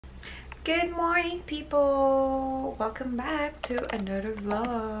Good morning, people! Welcome back to another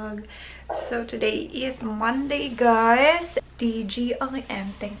vlog. So today is Monday, guys.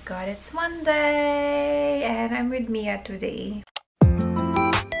 TGIM, thank God it's Monday, and I'm with Mia today.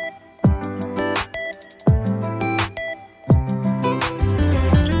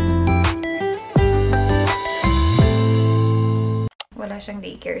 Wala siyang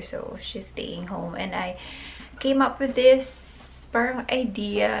daycare, so she's staying home, and I came up with this parang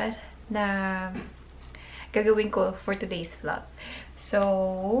idea na gagawin ko for today's vlog.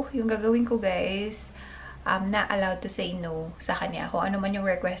 So, yung gagawin ko, guys, I'm not allowed to say no sa kanya kung ano man yung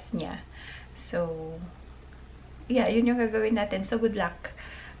request niya. So, yeah, yun yung gagawin natin. So, good luck.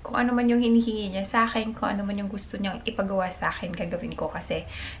 Kung ano man yung hinihingi niya sa akin, kung ano man yung gusto niyang ipagawa sa akin, gagawin ko kasi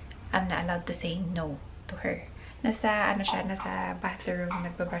I'm not allowed to say no to her. Nasa bathroom,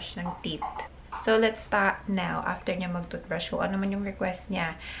 nagbabrush ng teeth. So, let's start now. After niya mag-toothbrush, kung ano man yung request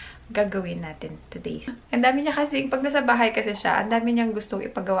niya, gagawin natin today. Ang dami niya kasi, pag nasa bahay kasi siya, ang dami niyang gustong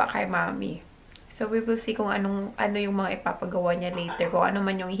ipagawa kay Mommy. So, we will see kung ano yung mga ipapagawa niya later, kung ano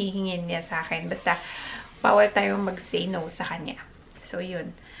man yung hihingin niya sa akin. Basta, bawal tayong mag-say no sa kanya. So,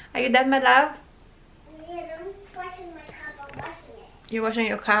 yun. Are you done, my love? Yeah, I'm washing my cup. I'm washing it. You're washing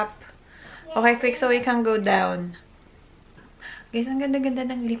your cup? Yeah. Okay, quick, so we can go down. Guys, ang ganda-ganda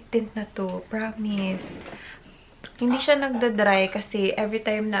ng lip tint na to. Promise. Hindi siya nagda-dry kasi every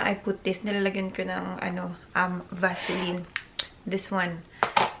time na I put this, nilalagyan ko ng Vaseline. This one.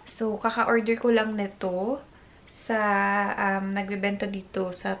 So, kaka-order ko lang nito sa nagbebenta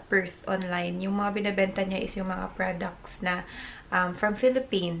dito sa Perth online. Yung mga binibenta niya is yung mga products na from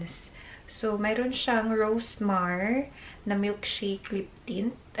Philippines. So, mayroon siyang Rose Mar na milkshake lip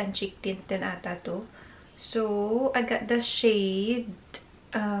tint. And cheek tint din ata to. So, I got the shade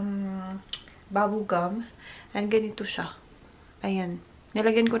Bubblegum. And ganito siya. Ayan.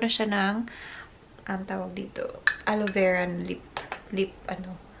 Nilagyan ko na siya ng tawag dito, aloe vera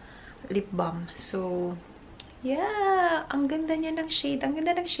lip balm. So, yeah. Ang ganda niya ng shade. Ang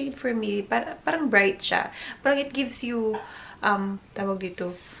ganda ng shade for me. Parang bright siya. Parang it gives you, tawag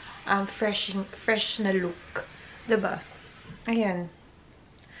dito, fresh na look. Diba? Ayan.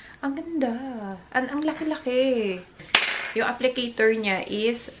 Ang ganda. Ang laki-laki. Yung applicator niya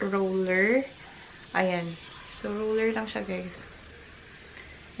is roller. Ayan. So, roller lang siya, guys.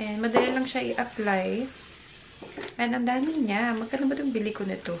 And, madali lang siya i-apply. And, ang dami niya. Magkano ba itong bili ko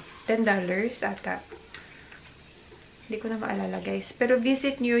nito? $10 ata. Hindi ko na maalala, guys. Pero,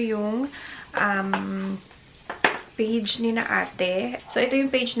 visit nyo yung page ni na ate. So, ito yung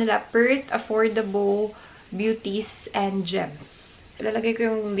page nila. Perth Affordable Beauties and Gems. Ilalagay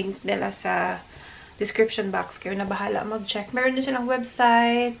ko yung link nila sa description box. Kayo na bahala mag-check. Meron din silang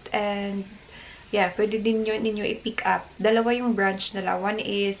website and yeah, pwede din ninyo i-pick up. Dalawa yung branch nila. One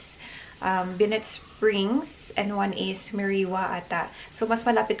is Binet Springs and one is MaryJLyVlogs ata. So, mas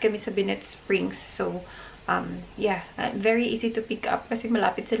malapit kami sa Binet Springs. So, yeah, very easy to pick up kasi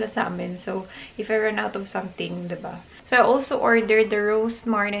malapit sila sa amin. So, if I run out of something, diba? So, I also ordered the Rose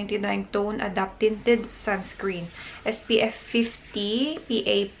Mar 99 Tone Adapt Tinted Sunscreen. SPF 50,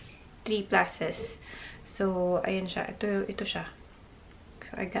 PA 3+. So, ayan siya. Ito siya.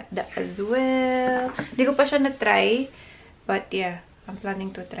 So, I got that as well. Hindi ko pa siya na-try. But, yeah. I'm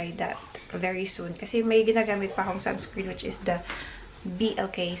planning to try that very soon. Kasi may ginagamit pa akong sunscreen which is the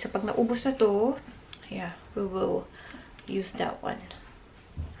BLK. So, pag naubos na to, yeah, we will use that one.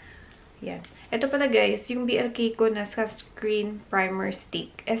 Yan. Ito pala, guys, yung BLK ko na sunscreen primer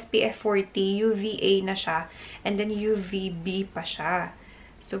stick. SPF 40, UVA na siya. And then, UVB pa siya.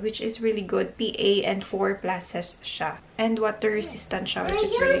 So, which is really good. PA and 4+ siya. And water resistant siya, which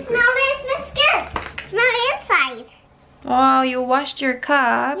is really good. Smell it, it's my skin. Smell inside. Wow, you washed your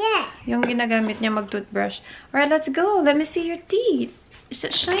cup? Yeah. Yung ginagamit niya mag-toothbrush. Alright, let's go. Let me see your teeth. Is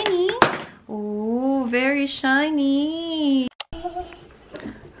it shiny? Oh, very shiny.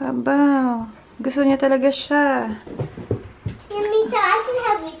 Aba, gusto niya talaga siya. Yummy, so I can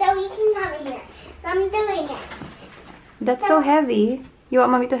help you, so you can help me here. So I'm doing it. That's so heavy. You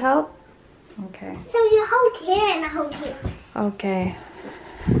want Mommy to help? Okay. So you hold here and I hold here. Okay.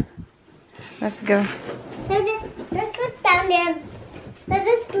 Let's go. So just look down there. So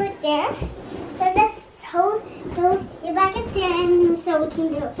just look there. So just hold your back is there and so we can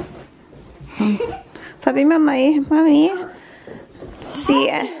do it. Sabi Mommy. See,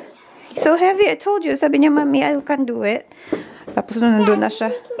 so heavy. I told you. Sabi niya, Mommy, I can do it. Tapos nandun na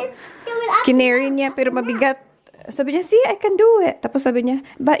siya. Kinary niya, pero mabigat. Sabi niya, see, I can do it. Tapos sabi niya,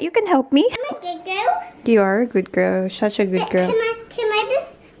 but you can help me. I'm a good girl. You are a good girl. Such a good girl. Can I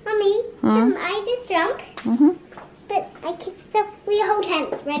just, Mommy, can I just jump? Mm-hmm. But I can, so We hold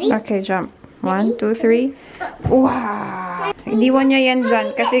hands. Ready? Okay, jump. 1, 2, 3. Wow! Iniwan niya yan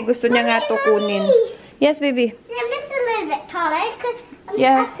dyan kasi gusto niya nga to kunin. Yes, baby. I'm just a little bit taller because I'm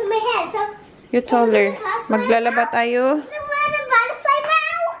Yeah. up to my head. So You're taller. Maglalaba tayo. I want a butterfly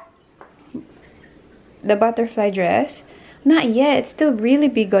now. The butterfly dress? Not yet. It's still really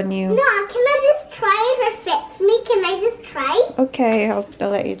big on you. No, can I just try if it fits me? Can I just try? Okay, I'll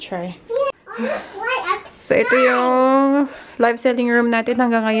let you try. Yeah. So, ito yung live selling room natin.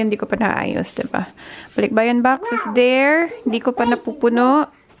 Hanggang ngayon, hindi ko pa naayos, diba? Balikbayan box is there. Hindi ko pa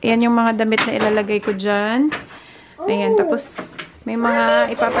napupuno. Ayan yung mga damit na ilalagay ko dyan. Ayan, tapos may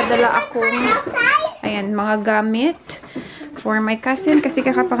mga ipapadala akong ayan, mga gamit for my cousin. Kasi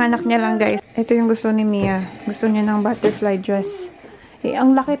kakapanganak niya lang, guys. Ito yung gusto ni Mia. Gusto niya ng butterfly dress. Eh,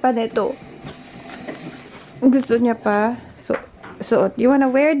 ang laki pa nito. Gusto niya pa. Suot. You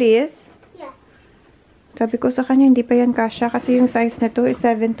wanna wear this? Sabi ko sa kanya, hindi pa yan kasha kasi yung size nito is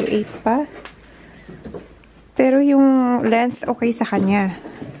 7 to 8 pa. Pero yung length, okay sa kanya.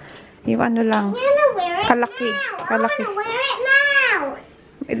 Yung ano lang, kalaki. Kalaki.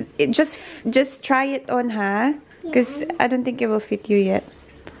 Just try it on, ha? Because I don't think it will fit you yet.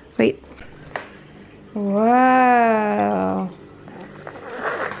 Wait. Wow.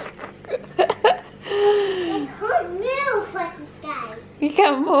 I can't move, Fussy Sky. You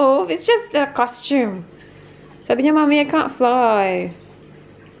can't move. It's just a costume. Sabi niya, Mommy, I can't fly.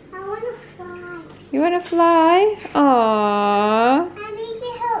 I want to fly. You wanna fly? Aww. I need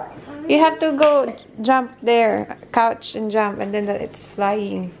your help. You have to go jump there. Couch and jump. And then it's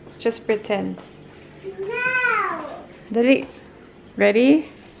flying. Just pretend. No. Dali. Ready?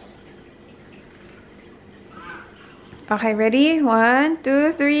 Okay, ready? 1,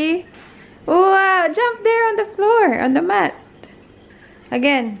 2, 3. Wow! Jump there on the floor. On the mat.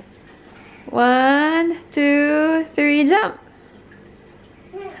 Again. 1, 2, 3, jump!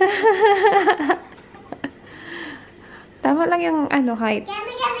 Tama lang yung ano, height.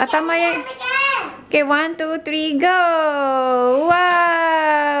 Tama yung... Okay, 1, 2, 3, go!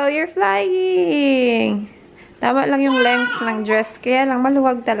 Wow! You're flying! Tama lang yung length ng dress. Kaya lang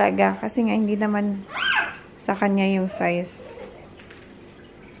maluwag talaga. Kasi nga, hindi naman sa kanya yung size.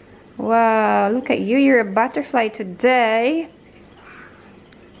 Wow! Look at you. You're a butterfly today.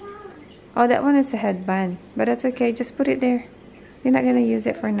 Oh, that one is a headband. But that's okay. Just put it there. You're not gonna use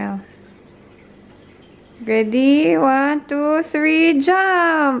it for now. Ready? 1, 2, 3,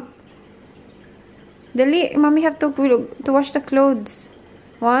 jump! Dali. Mommy have to wash the clothes.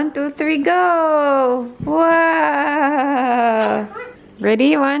 1, 2, 3, go! Wow!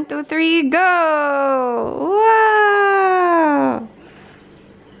 Ready? 1, 2, 3, go! Wow!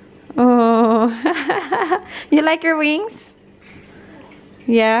 Oh. You like your wings?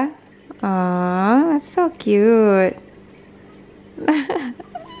 Yeah? Aww, that's so cute.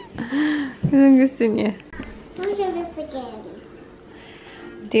 Anong gusto niya? I'll do this again.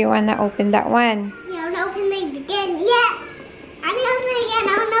 Do you wanna open that one? Yeah, I want to open it again. Yes! I'm going to open it again.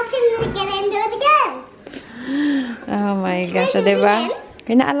 I want to open it again and do it again. Oh my gosh, Can I do it diba? again?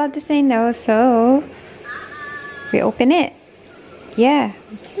 You're not allowed to say no, so we open it. Yeah.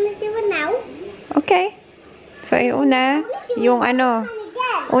 Can I do it now? Okay. So, yung una, yung ano,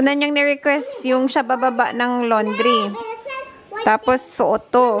 una niyang ni-request yung siya bababa ng laundry. Tapos, suot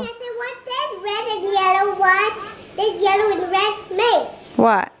to. I said, what does red and yellow, what does yellow and red make?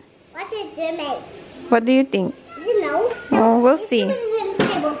 What? What does it make? What do you think? You know. Oh, we'll see. Put it in the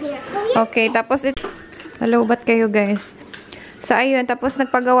table here. So yeah. Okay, tapos nalobat kayo, guys. So, ayun, tapos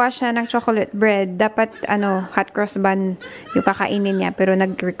nagpagawa siya ng chocolate bread. Dapat, ano, hot cross bun yung kakainin niya. Pero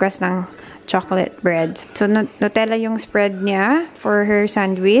nag-request ng chocolate bread. So, Nutella yung spread niya for her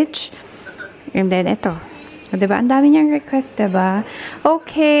sandwich. And then, ito. O, diba? Ang dami niyang request, diba?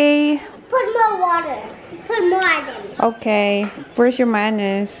 Okay. Put more water. Put more in. Okay. Where's your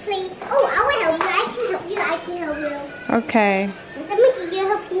mayonnaise? Please. Oh, I will help you. I can help you. I can help you. Okay. Is somebody can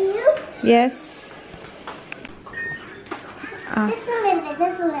help you? Yes. Just a little bit.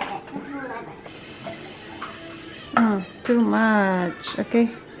 Just a little bit. Just a little bit. Too much.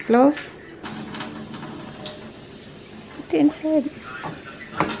 Okay. Close. Put it inside.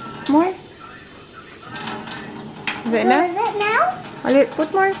 More. Is it enough? Is it now?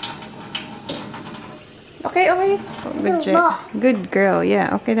 Put more. Okay, okay. Oh, good girl.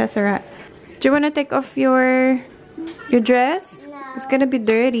 Yeah, okay, that's alright. Do you want to take off your dress? No. It's gonna be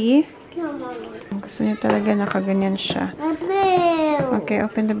dirty. No, Mommy. Gusto niya talaga nakaganyan siya. The blue. Okay,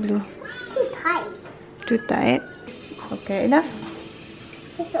 open the blue. Too tight. Too tight. Okay, enough.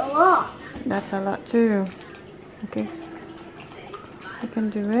 It's a lot. That's a lot too. Okay. You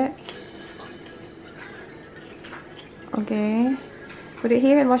can do it. Okay. Put it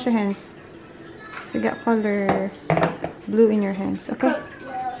here and wash your hands. So you got color blue in your hands. Okay?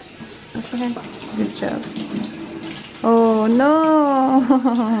 Wash your hands. Good job. Oh no!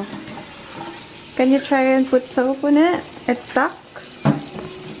 Can you try and put soap on it? It's stuck?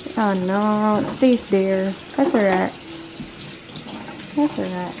 Oh no, it stays there. That's alright. That's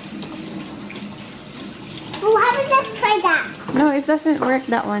alright. Oh, how about let's try that? No, it doesn't work,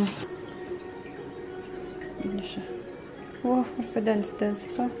 that one. Wow, pa-dance-dance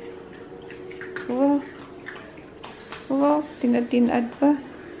pa. Wow. Wow, tinad-tinad pa.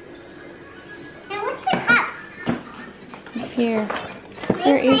 And what's the cups? It's here.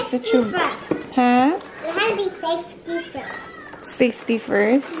 Where is the tube? Huh? There has to be safety first. Safety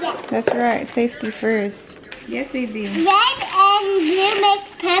first? Yes. That's right, safety first. Yes, baby. Red and blue makes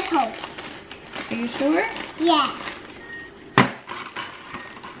purple. Are you sure? Yeah.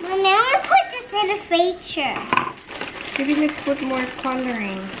 Well, now I'm going to put this in a feature. Maybe let's put more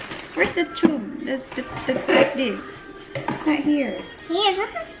coloring. Where's the tube? Like this. It's not here. Here, this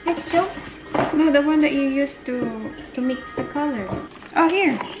is the tube. No, the one that you used to mix the color. Oh,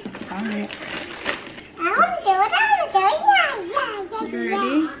 here. Found it. I want to do it. Yeah. You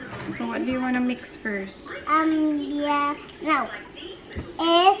ready? So what do you want to mix first? Yeah. No.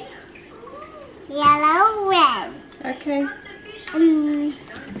 It's yellow, red. Okay.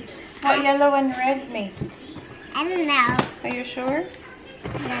 What yellow and red mix? I don't know. Are you sure? I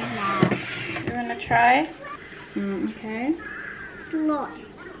don't know. You want to try? Okay. Look.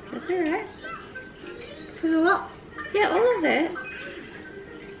 That's alright. Look. Yeah, all of it.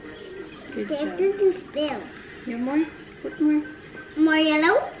 Good It job. doesn't spill. You more? Put more. More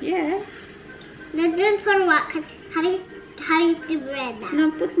yellow? Yeah. No, don't put a lot because how is the red now?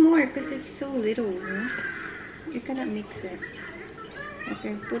 No, put more because it's so little. Huh? You cannot mix it.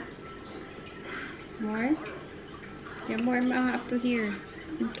 Okay, put more. Yeah, more up to here.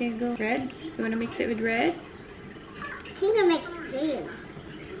 Okay, go. Red? You want to mix it with red? I think it makes green.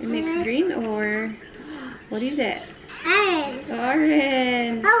 It makes green or what is it? Orange.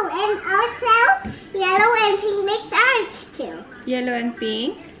 Orange. Oh, and also yellow and pink makes orange too. Yellow and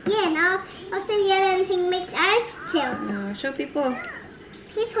pink. Yeah, and also yellow and pink makes orange too. Show people.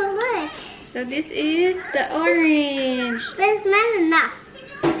 People, look. So this is the orange. But it's not enough.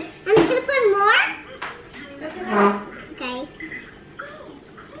 I'm gonna put more. That's enough. Okay.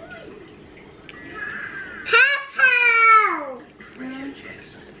 Purple.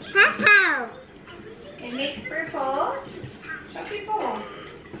 Purple. It makes purple. Show people.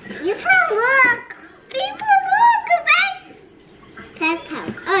 You can look. People look, guys. Purple.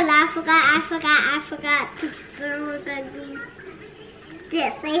 Oh, no, I forgot to throw this.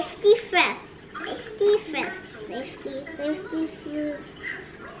 Safety first. Safety first. Safety first.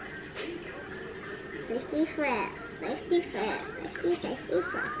 Safety first. Safety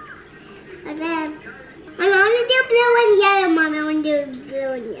first. And then, I want to do blue and yellow, Mom. I want to do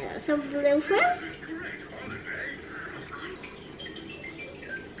blue and yellow. So blue first.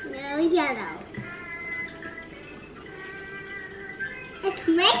 Now yellow. It's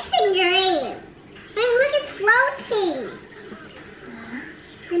mixing green. And look, it's floating.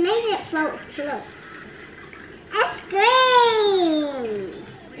 We made it float. It's green.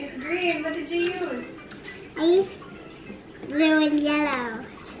 It's green. What did you use? I used blue and yellow.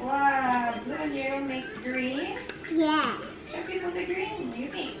 Wow, blue and yellow makes green. Yeah. Show people the green you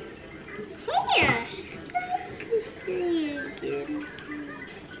mix. Here. Green.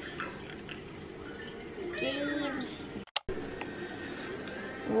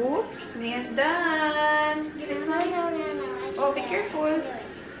 Oops, Mia's done. Get it, Mom. No. Oh, be careful.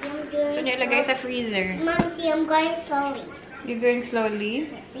 So, nilagay sa freezer. Mom, see, I'm going slowly. You're going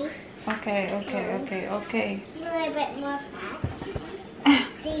slowly? See? Okay. A little bit more fast.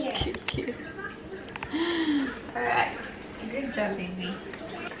 There. Cute. Alright. Good job, baby.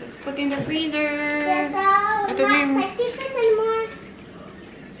 Let's put in the freezer. Ito na yung... more.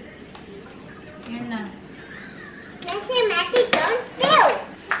 Yun na. Messi, don't spill.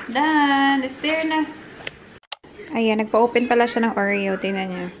 Done! It's there na. Ayan, nagpa-open pala siya ng Oreo. Tingnan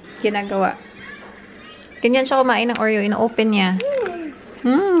niya. Ginagawa. Ganyan siya kumain ng Oreo. Ina-open niya.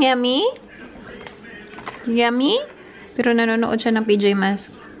 Yummy? Yummy? Pero nanonood siya ng PJ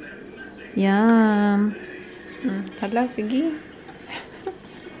Masks. Yum. Hala, sige.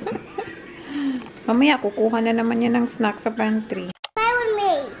 Mamaya, kukuha na naman niya ng snack sa pantry. Play with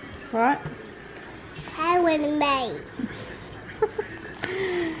me. What? Play with me.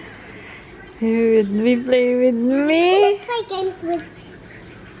 Play with me. Let's play games with...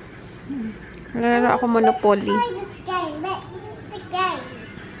 Nalaro ako Monopoly. Play this game. This is the game.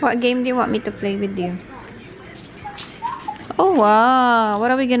 What game do you want me to play with you? Oh, wow.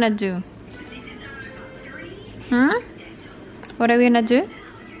 What are we gonna do? What are we gonna do?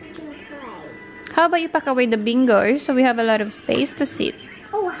 How about you pack away the bingo so we have a lot of space to sit?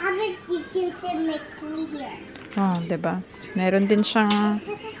 Oh, how about you can sit next to me here? Oh, diba? Meron din siyang...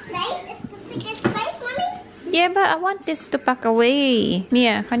 Is this a space? Is this a good space, Mommy? Yeah, but I want this to pack away.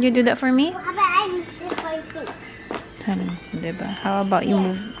 Mia, can you do that for me? Well, how about I move this for your feet? Diba? How about you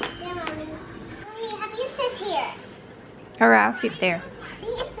move? Yeah, Mommy. Mommy, have you sit here? Alright, I'll sit there. See,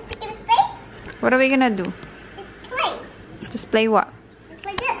 is this a good space? What are we gonna do? Just play. Just play what? Just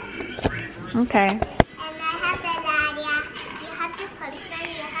like this. Okay. And I have the daddy. You have the punchman.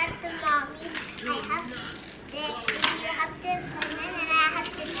 You have the mommy. I have the. You have the punchman, and I have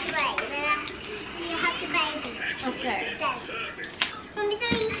the tray. And you have the baby. Okay. Then. Mommy, so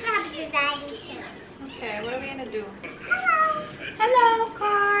you can have the daddy too. Okay, what are we gonna do? Hello. Hello,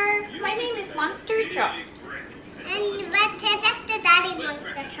 car. My name is Monster Truck. But that's the daddy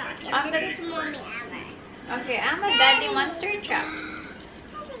monster truck. And this is mommy Amber. Okay, I'm a daddy monster truck.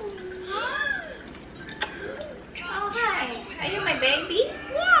 Oh, hi. Are you my baby?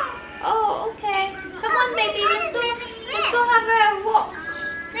 Yeah. Oh, okay. Come on, baby. Let's go have a walk.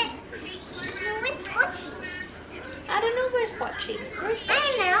 Where's Pochi? I don't know where's Pochi. I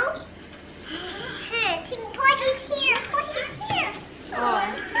know. I think Pochi's here. Pochi's here. Oh,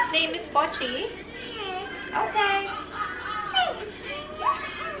 his name is Pochi. Okay.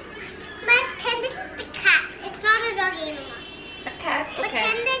 But Ken, this is the cat. It's not a dog anymore. A cat? But Okay.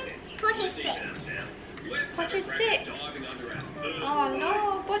 Ken, Pochi's sick. Pochi's sick. Oh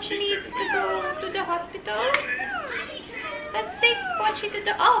no, Pochi needs to go to the hospital. Let's take Pochi to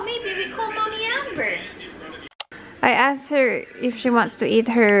the... Oh, maybe we call Mommy Amber. I asked her if she wants to eat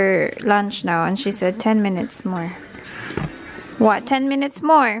her lunch now, and she said 10 minutes more. What? 10 minutes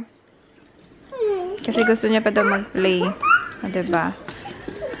more? Kasi gusto niya pa daw mag-play. O, diba?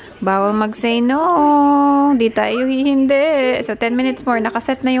 Bawal mag-say no. Di tayo hihindi. So, 10 minutes more.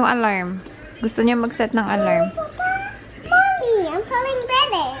 Nakaset na yung alarm. Gusto niya mag-set ng alarm. Mommy, I'm feeling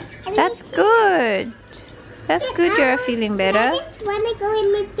better. That's good. That's good you're feeling better. I just want to go in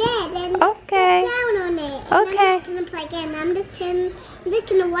my bed and Okay. sit down on it. And Okay. I'm not going to play again. I'm just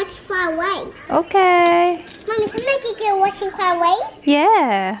going to watch Far Away. Okay. Mommy, somebody could go watching Far Away?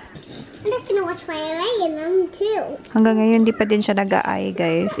 Yeah. I'm just going to watch Far Away and them too. Hanggang ngayon, di pa din siya nag-aay,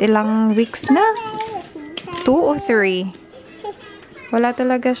 guys. Ilang weeks na? 2 or 3? Wala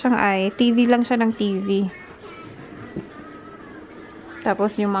talaga siyang eye. TV lang siya ng TV.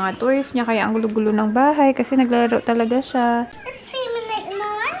 Tapos yung mga toys niya, kaya ang gulo-gulo ng bahay kasi naglaro talaga siya. Just 3 minutes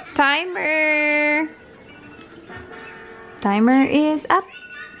more. Timer! Timer is up.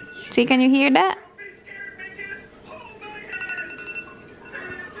 See, can you hear that?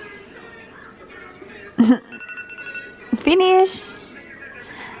 Finish!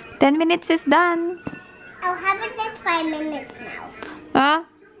 10 minutes is done. Oh, how about this 5 minutes now? Huh?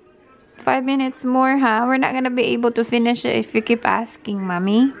 5 minutes more, huh? We're not gonna be able to finish it if you keep asking,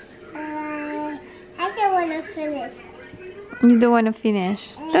 Mommy. I still want to finish. You don't want to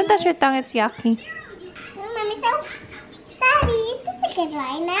finish. Don't touch your tongue, it's yucky. Mommy, so, Daddy, is this a good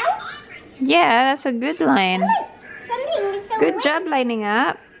line now? Yeah, that's a good line. Look, something is so Good wet. job lining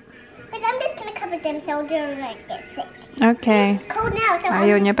up. But I'm just gonna cover them so they don't like get sick. Okay. It's cold now, so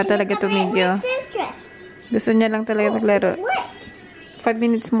Ayaw I'm niya just pa gonna talaga cover it tumigil. with this dress. Gusto niya lang talaga maglaro. What? 5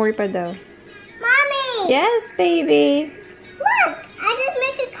 minutes more pa daw. Mommy! Yes, baby. Look! I just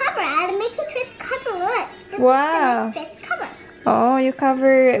make a cover. I make a twist cover. Look. This Wow. is the twist cover. Oh, you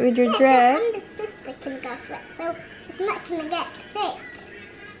cover it with your dress. So I'm the sister can go flat, so it's not gonna get sick.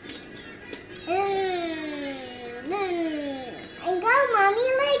 And go, Mommy.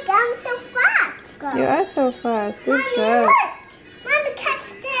 Look, I'm so fast. Go. You are so fast. Good Mommy, job. look. Mommy, catch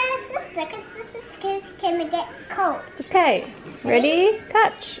the sister, because the sister can get cold. Okay. Ready?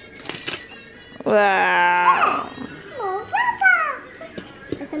 Catch. Wow. Oh, Papa.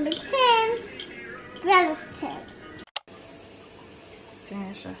 That's number 10. Bella's turn. Tingnan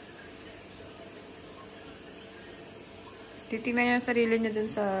siya. Titingnan niya yung sarili niya dun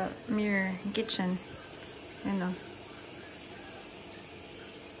sa mirror, kitchen. Ano?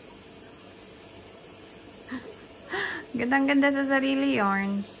 Gandang-ganda sa sarili,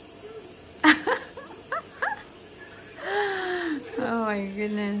 yarn. Oh my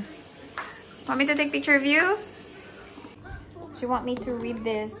goodness. Want me to take picture of you? She want me to read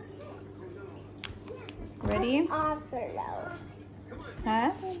this. Ready? Caterpillar.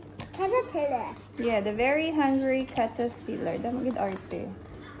 Huh? Caterpillar. Yeah, the very hungry caterpillar. Dami good arte.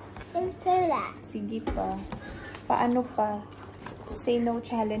 Caterpillar. Sige pa. Paano pa? Say no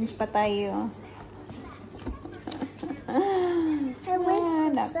challenge pa tayo.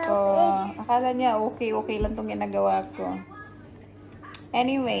 nako. Akala niya okay lang tong ginagawa ko.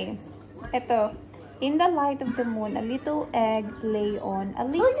 Anyway, ito. In the light of the moon, a little egg lay on a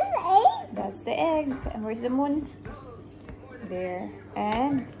leaf. Where's the egg? That's the egg. And where's the moon? There.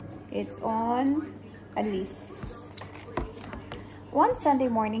 And it's on a leaf. One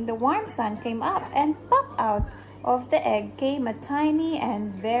Sunday morning, the warm sun came up, and pop out of the egg came a tiny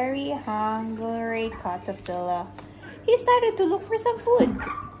and very hungry caterpillar. He started to look for some food.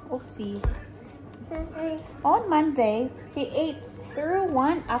 Oopsie. On Monday, he ate through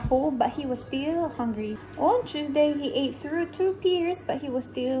one apple, but he was still hungry. On Tuesday, he ate through 2 pears, but he was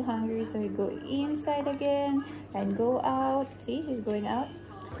still hungry. So he go inside again and go out. See, he's going out.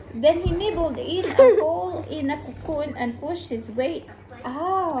 Then he nibbled in a hole in a cocoon and pushed his way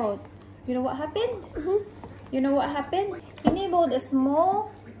out. You know what happened? You know what happened? He nibbled a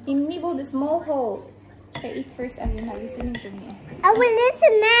small hole. Okay, eat first. You're not listening to me. I will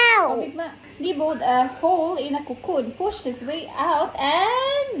listen now. Oh, Big Ma nibbled a hole in a cocoon, pushed his way out,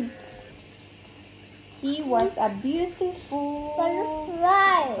 and he was a beautiful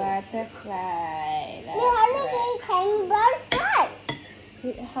Butterfly. Butterfly. No, how did he become a butterfly?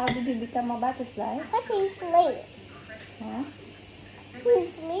 How did he become a butterfly? But he's late. Huh?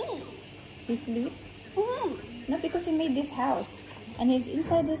 He's late. He sleep? No, because he made this house, and he's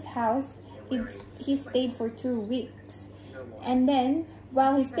inside this house. He stayed for 2 weeks, and then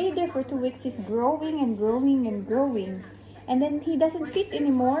while he stayed there for 2 weeks, he's growing and growing and growing, and then he doesn't fit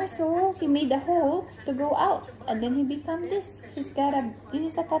anymore, so he made a hole to go out, and then he become this. This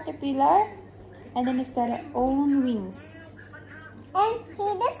is a caterpillar, and then he's got his own wings. And he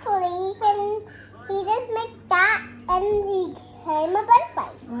just sleep and he just make that, and he became a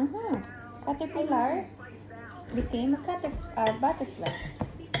butterfly. Caterpillar became a butterfly.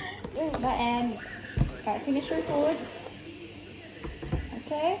 And finish your food.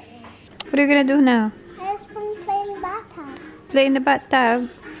 Okay. What are you gonna do now? I just want to play in the bathtub. Play in the bathtub.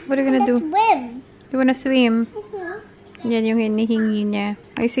 What are you gonna do? Swim. You wanna swim? Yan yung hinihingi niya.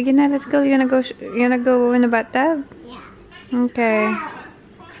 Ay, sige na, let's go. You gonna go in the bathtub? Yeah. Okay.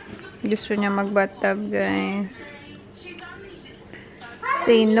 Gusto niya mag-bathtub, guys.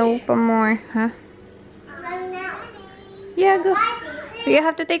 Say no pa more, huh? Yeah, go. You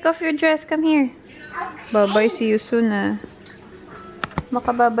have to take off your dress. Come here. Bye-bye. See you soon, ah.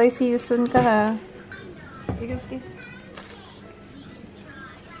 Makababay, see you soon ka, ha? Take off this.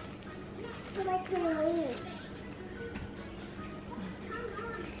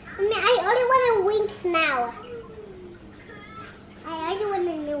 I only want the wings now. I only want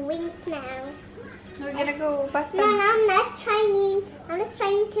the wings now. We're gonna go bathtub. No, I'm not trying. I'm just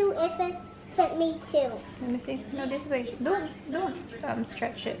trying to if it fit me too. Let me see. No, this way. Don't.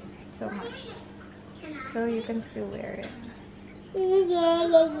 Stretch it so much. So you can still wear it. Wear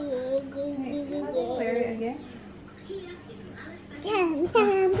it again.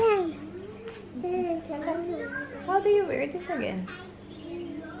 How do you wear this again?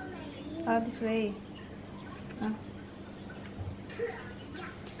 Oh, this way. Oh.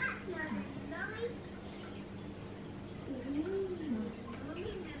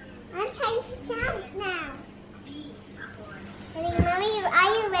 I'm trying to jump now. Mommy, are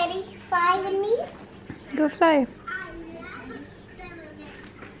you ready to fly with me? Go fly.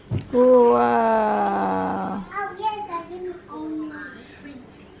 Wow. Oh, yes, I've been on my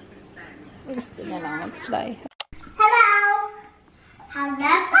Gusto niya lang mag-fly. Hello.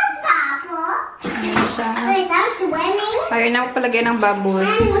 Hello, Papa. Ayan siya. Wait, I'm swimming. Ayun na palagay ng bubbles.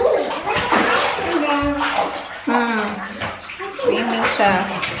 Swimming siya.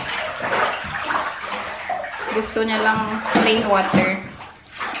 Gusto niya lang plain water.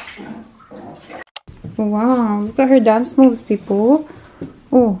 Wow, look at her dance moves, people.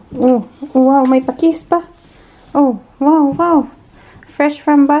 Oh, wow, may pakis pa. Oh, wow. Fresh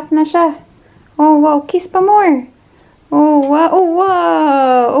from bath na siya. Oh, wow, kiss pa more. Oh, wow.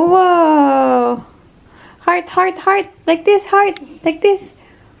 Heart. Like this, heart. Like this.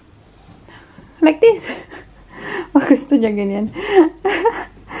 Oh, gusto niya ganyan.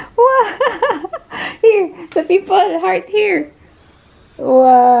 Wow. Here, the people, heart here.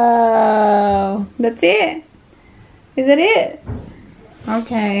 Wow. That's it. Is that it?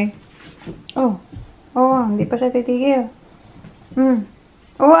 Okay. Oh, hindi pa siya titigil.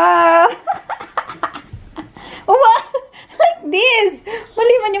 Wow. Wow. Like this.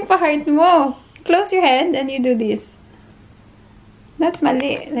 Mali man yung pa-heart mo. Close your hand and you do this. That's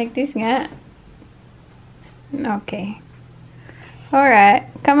mali. Like this nga. Okay. Alright.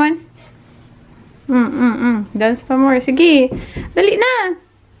 Come on. Dance pa more. Sige. Dali na.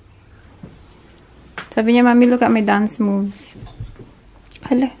 Sabi niya, Mami, look at my dance moves.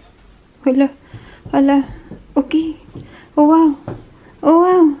 Hala. Hala. Hala. Okay. Oh, wow. Oh,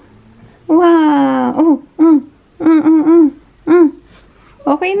 wow. Wow. Oh,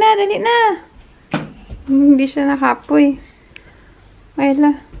 Okay na, dali na. Hindi siya nakapoy. Ay,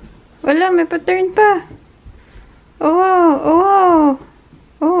 hala. Wala, may pattern pa. Oh, wow. Oh, wow.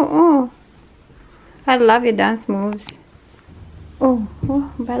 Oh, oh. I love your dance moves. Oh,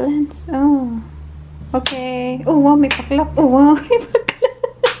 balance. Oh. Okay. Oh, wow, may paklap. Oh, wow, may paklap.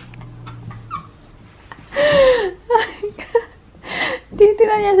 Oh my God.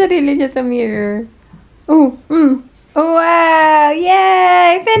 Titignan niya sarili niya sa mirror. Oh, Oh, wow.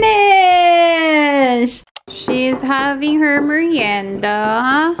 Yay! Finish! She's having her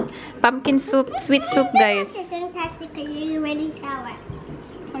merienda. Pumpkin soup, sweet soup, guys. You already shower.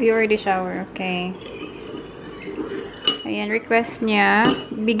 Oh, you already shower. Okay. Ayan, request niya.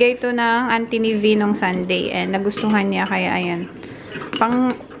 Bigay to ng auntie ni V nung Sunday. And nagustuhan niya. Kaya, ayan.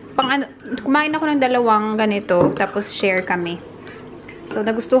 Kumain ako ng 2 ganito. Tapos, share kami. So,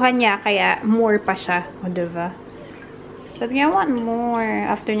 nagustuhan niya. Kaya, more pa siya. O, diba? Sabi niya, I want more.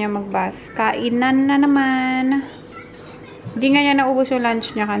 After niya mag-bath. Kainan na naman. Hindi nga niya naubos yung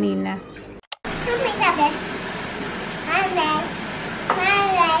lunch niya kanina.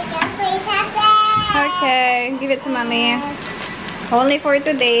 Okay, give it to mommy. Only for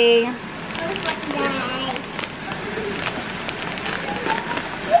today.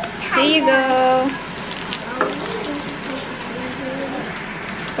 Here you go.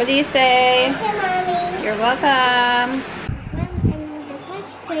 What do you say? Thank you, Mommy. You're welcome.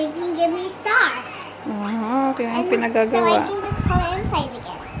 You can give me a star. Okay, ang So I pinagagawa. can just color inside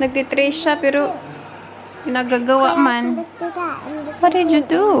again. Nagtitrace siya pero pinagagawa So I man. can just do that. What did you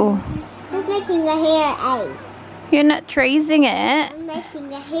do? Just making a hair A. You're not tracing it. I'm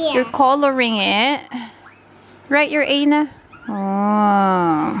making a hair. You're coloring it. Write your A na.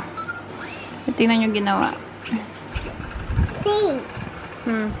 Oh. Tingnan yung ginawa. C.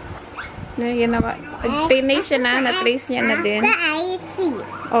 Ano yung ginawa? Pinay siya na. Na-trace niya na din. The A is C.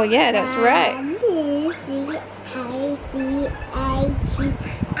 Oh yeah, that's right.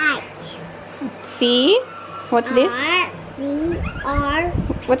 C? What's this?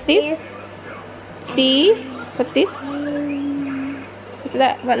 What's this? C? What's this? What's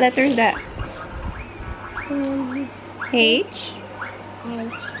that? What letter is that? H?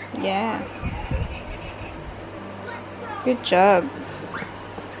 Yeah. Good job.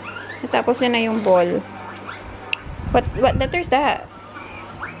 Tapos yun na yung ball. What letter is that?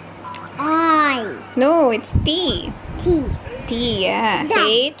 I. No, it's T. T. T, yeah. That.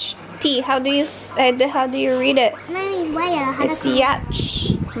 H, T. How do you read it? Mommy, why? It's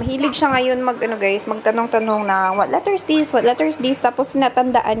yatch. Mahilig siya ngayon guys, magtanong-tanong na what letter is this? What letter is this? Tapos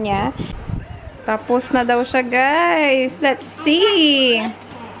sinatandaan niya. Tapos na daw siya, guys. Let's see.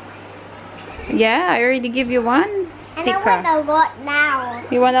 Yeah, I already give you one sticker. And I want a lot now.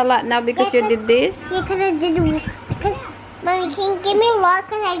 You want a lot now because you did this? Yeah, because I did. Because Mommy, can you give me a lot?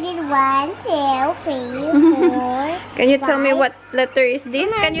 Because I did 1, 2, 3, 4. Can you tell me what letter is this?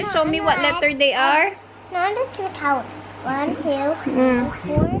 Can you show me what letter they are? No, I'm just gonna count. 1, 2, 3,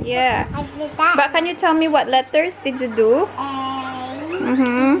 4. Yeah. I did that. But can you tell me what letters did you do? A.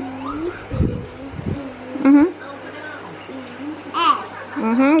 Mm-hmm. B, C, D, Mm-hmm. F.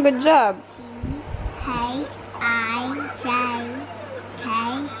 Mm-hmm. Good job. G, H, I, J, K,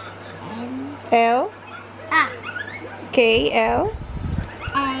 M, L. K, L.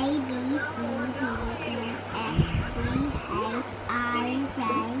 A, B, C, D, E, F, G, H, I, J,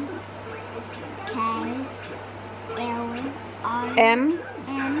 K, L, R, M.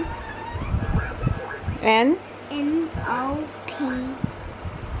 M, N. N, O, P,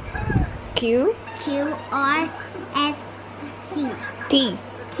 Q. Q, R, S, C, T.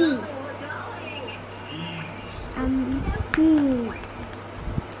 T.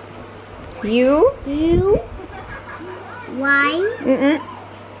 U. U, Y,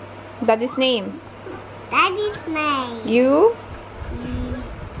 Daddy's name. Daddy's name. U.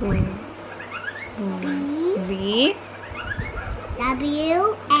 V, V.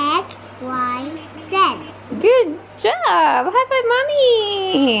 W, X, Y, Z. Good job. High five,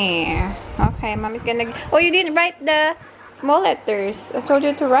 mommy. Okay, mommy's gonna. Oh, you didn't write the small letters. I told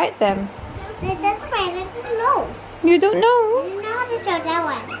you to write them. That's right. I didn't know. You don't I know. didn't know how to show that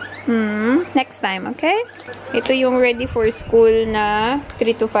one. Next time, okay? Ito yung ready for school na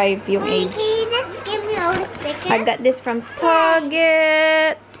 3 to 5 yung Mommy, age. can you just give me all the stickers? I got this from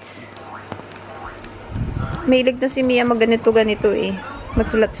Target. Mahilig na si Mia magganito-ganito eh.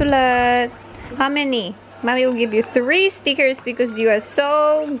 Magsulat-sulat. How many? Mommy will give you 3 stickers because you are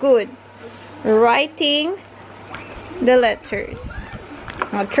so good writing the letters.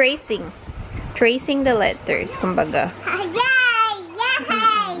 Tracing. Tracing the letters, kumbaga. Yay!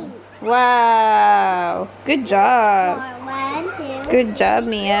 Yay! Wow! Good job. 1, 2. Good job,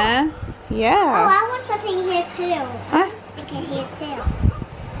 Mia. Oh, Yeah. I want something here too. Ah, Sticker here too.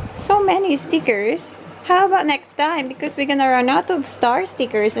 so many stickers. How about next time? Because we're gonna run out of star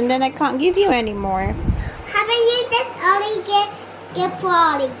stickers and then I can't give you anymore. How about you just only get 4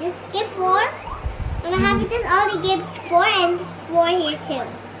 only? Just get 4. And how about this only gives 4 and 4 here too?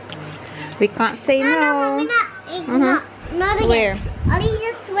 We can't say No, no. Mommy, not again. Where? Only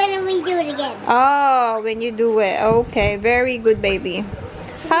just when we do it again. Oh, when you do it. Okay, very good, baby.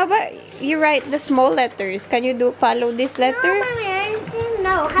 How about you write the small letters? Can you follow this No, letter? Mommy,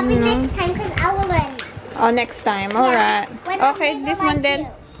 no. How about next time? Because I will learn. Oh, next time. Alright. When I'm Okay, bigger this like one then. you.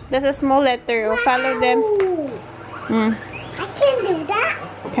 That's a small letter. Oh, follow them. Wow. Mm. I can do that.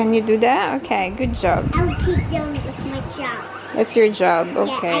 Can you do that? Okay, good job. I will keep doing it with my job. That's your job. Yeah,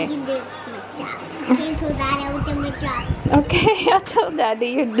 I Okay. can do it with my job. I can tell Dad I will do my job. Okay, I told Daddy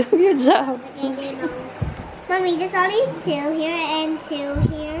you do your job. Okay, you know. Mommy, there's only 2 here and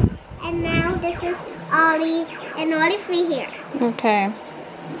 2 here. And now this is only and only 3 here. Okay.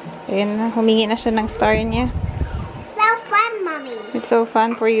 Ayun na, humingi na siya ng star niya. So fun, Mommy. It's so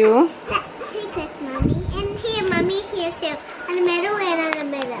fun for you. That stickers, Mommy. And here, Mommy, here too. In the middle and in the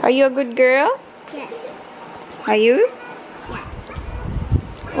middle. Are you a good girl? Yes. Are you? Yeah.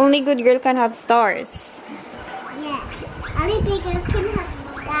 Only good girl can have stars. Yeah. Only big girl can have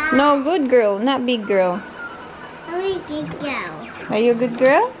stars. No, good girl, not big girl. Only big girl. Are you a good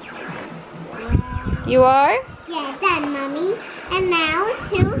girl? You are? Yeah, done, Mommy. And now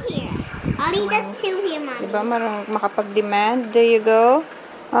 2 here. Only just 2 here, Mommy. Diba marang makapag-demand? There you go.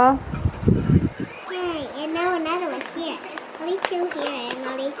 Oh, Yay. And now another one here. Only 2 here and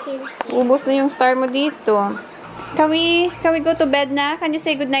only 2 here. ubos na yung star mo dito. Can we go to bed na? Can you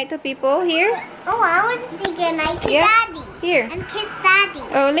say goodnight to people here? Oh, I want to say goodnight to Yeah. Daddy. Here. And kiss Daddy.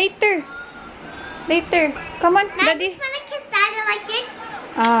 Oh, later. Later. Come on, Now I Daddy. just want to kiss Daddy like this.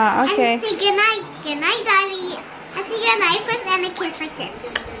 Ah, okay. And say goodnight. Goodnight, Daddy. I say goodnight first and a kiss like this.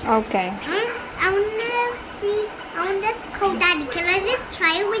 Okay. I want to call Daddy. Can I just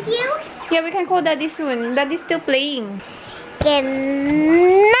try it with you? Yeah, we can call Daddy soon. Daddy's still playing. Good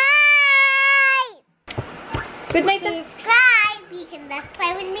night. Good night. Subscribe. You can just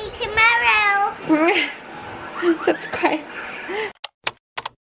play with me tomorrow. Subscribe.